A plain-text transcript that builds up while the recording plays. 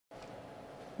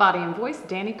Body and voice,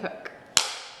 Dani Cook.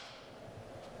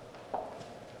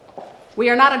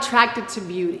 We are not attracted to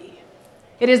beauty.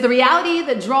 It is the reality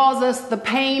that draws us, the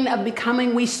pain of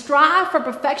becoming. We strive for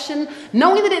perfection,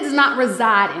 knowing that it does not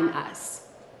reside in us.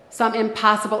 Some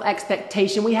impossible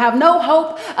expectation we have no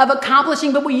hope of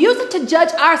accomplishing, but we use it to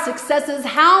judge our successes.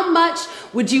 How much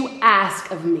would you ask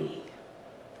of me?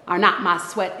 Are not my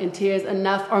sweat and tears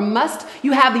enough, or must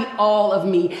you have the all of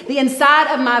me, the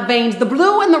inside of my veins, the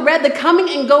blue and the red, the coming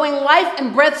and going, life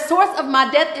and breath, source of my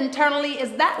death internally?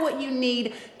 Is that what you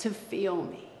need to feel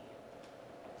me?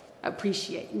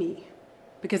 Appreciate me,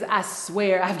 because I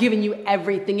swear I've given you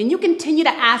everything, and you continue to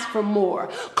ask for more.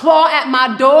 Claw at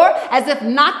my door as if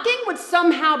knocking would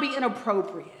somehow be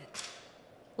inappropriate.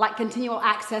 Like continual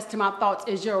access to my thoughts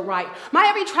is your right. My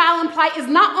every trial and plight is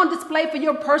not on display for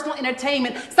your personal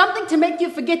entertainment, something to make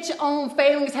you forget your own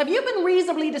failings. Have you been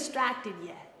reasonably distracted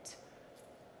yet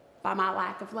by my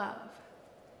lack of love?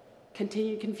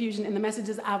 Continued confusion in the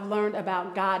messages I've learned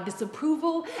about God,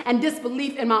 disapproval and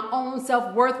disbelief in my own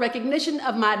self-worth, recognition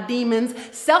of my demons,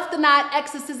 self-denied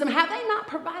exorcism. Have they not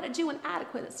provided you an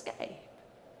adequate escape?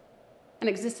 An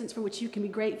existence for which you can be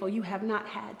grateful you have not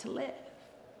had to live.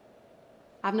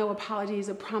 I've no apologies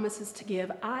or promises to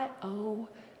give. I owe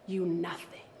you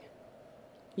nothing.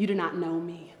 You do not know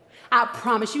me. I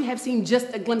promise you have seen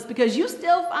just a glimpse, because you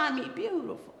still find me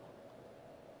beautiful.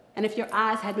 And if your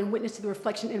eyes had been witness to the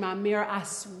reflection in my mirror, I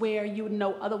swear you would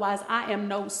know otherwise. I am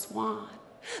no swan.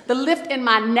 The lift in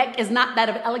my neck is not that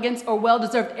of elegance or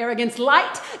well-deserved arrogance.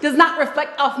 Light does not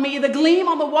reflect off me. The gleam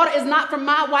on the water is not from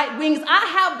my white wings. I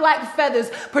have black feathers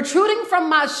protruding from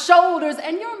my shoulders,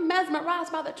 and you're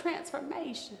mesmerized by the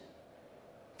transformation.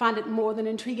 Find it more than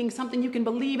intriguing, something you can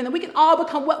believe in, that we can all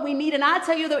become what we need. And I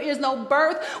tell you, there is no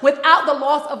birth without the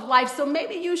loss of life. So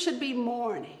maybe you should be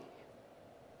mourning,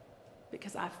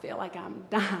 because I feel like I'm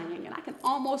dying, and I can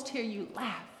almost hear you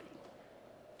laughing.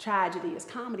 Tragedy is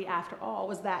comedy after all.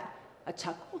 Was that a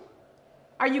chuckle?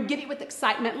 Are you giddy with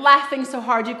excitement, laughing so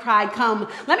hard you cried? Come,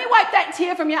 let me wipe that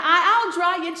tear from your eye. I'll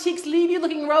dry your cheeks, leave you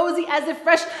looking rosy as if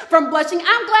fresh from blushing.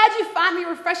 I'm glad you find me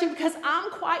refreshing, because I'm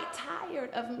quite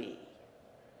tired of me.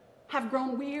 Have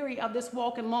grown weary of this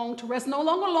walk and long to rest, no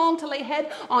longer long to lay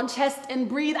head on chest and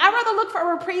breathe. I'd rather look for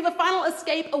a reprieve, a final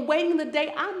escape, awaiting the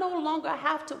day I no longer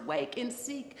have to wake and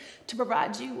seek to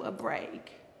provide you a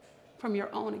break from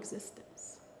your own existence.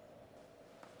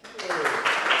 Yeah.